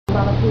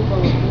lot of people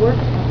worked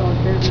at those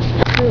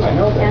businesses too. I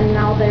know that. And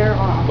now they're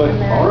off. But,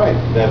 all right,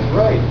 that's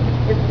right.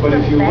 But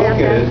if you look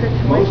at it,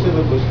 most of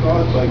it was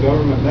caused by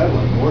government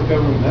meddling. More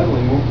government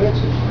meddling won't fix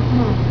it.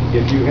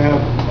 If you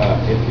have,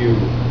 if you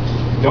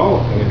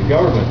don't, I mean, the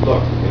government,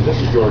 look, and this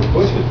is George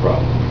Bush's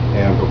problem,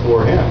 and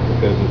before him,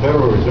 because the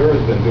Federal Reserve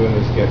has been doing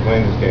this,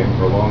 playing this game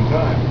for a long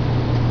time.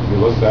 If you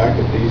look back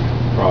at these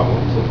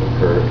problems that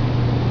occurred,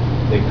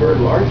 they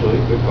occurred largely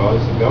because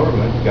the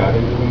government got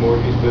into the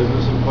mortgage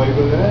business and played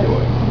with it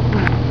anyway.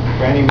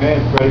 Fannie Mae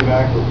and Freddie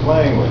Mac were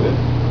playing with it,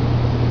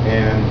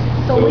 and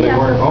so they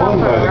weren't owned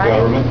by the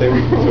government, they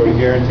were sort of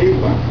guaranteed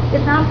by it.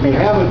 It's not fair.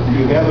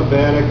 You have a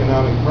bad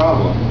economic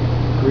problem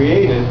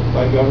created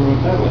by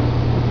government meddling.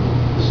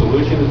 The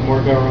solution is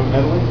more government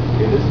meddling?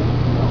 It isn't.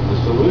 The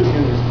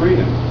solution is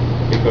freedom,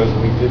 because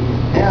we didn't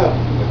have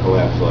a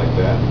collapse like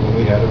that when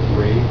we had a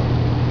free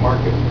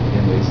market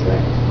in these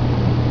things.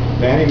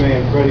 Fannie Mae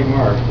and Freddie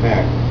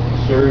Mac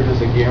served as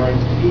a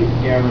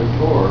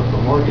guarantor for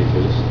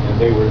mortgages,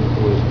 and it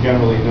was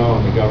generally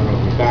known the government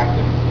would back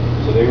them.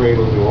 So they were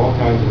able to do all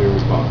kinds of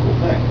irresponsible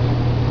things.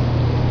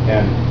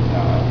 And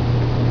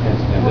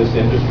this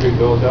industry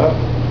built up.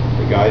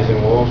 The guys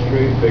in Wall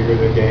Street figured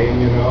a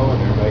game, you know, and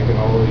they're making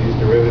all of these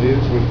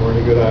derivatives, which weren't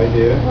a good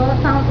idea. Well,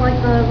 it sounds like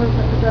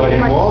But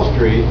in Wall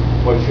Street,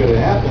 what should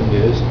have happened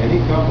is any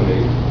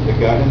company that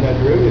got in that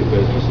derivative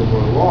business and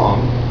went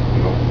long,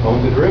 you know,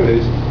 owned the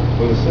derivatives,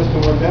 when the system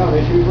went down,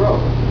 they should be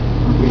broke.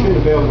 We should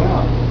have bailed them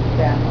out.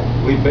 Exactly.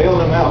 We bailed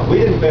them out. We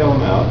didn't bail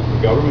them out.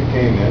 The government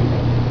came in.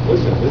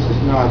 Listen, this is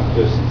not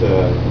just,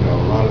 you know,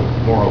 a lot of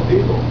moral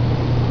people.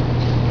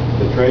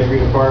 The Treasury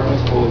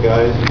Department's full of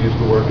guys who used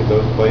to work at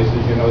those places.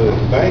 You know, the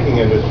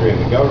banking industry and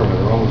the government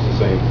are almost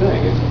the same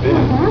thing. It's been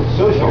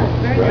socialist,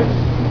 right?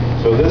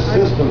 So this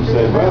system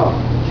said, well,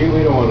 gee,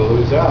 we don't want to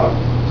lose out,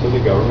 so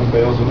the government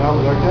bails them out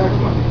with our tax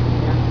money.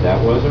 That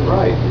wasn't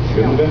right. It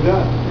shouldn't have been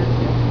done.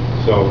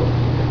 So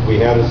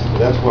we had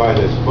that's why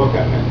this book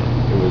I mentioned,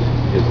 it was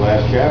his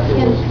last chapter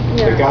was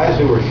the guys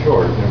who were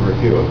short, and there were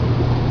a few of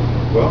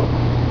them. Well,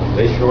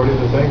 they shorted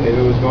the thing, they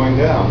knew it was going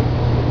down.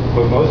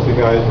 But most of the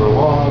guys were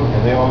long,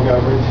 and they all got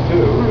rich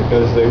too,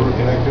 because they were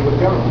connected with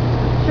government.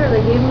 Sure,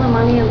 they gave them the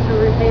money, and to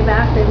repay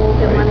back, they won't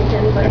give money to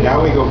anybody. And now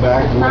we go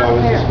back to what I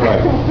was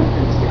describing.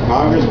 The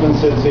congressman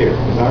sits here,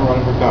 because I'm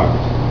running for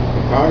Congress.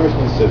 The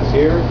congressman sits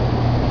here.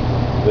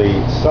 The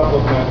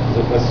supplicant,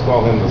 let's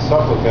call him the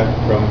supplicant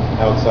from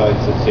outside,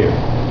 sits here.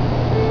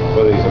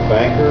 Whether he's a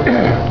banker,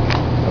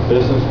 a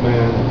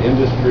businessman, an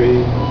industry,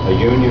 a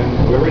union,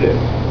 whoever it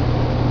is.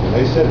 And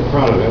they sit in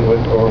front of him,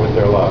 or with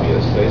their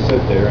lobbyists. They sit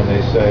there and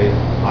they say,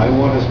 I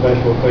want a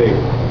special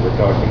favor. We're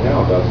talking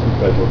now about some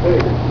special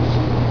favors.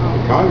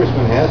 The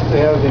congressman has to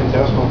have the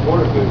intestinal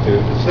fortitude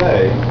to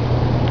say,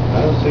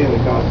 I don't see in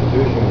the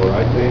Constitution where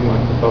I pay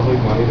public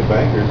money to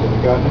bankers and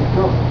have gotten in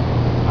trouble.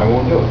 I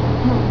won't do it.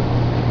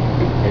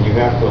 And you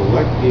have to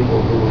elect people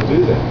who will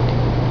do that.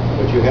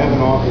 What you have in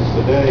office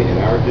today in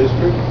our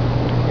district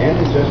and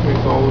in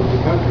districts all over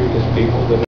the country is people that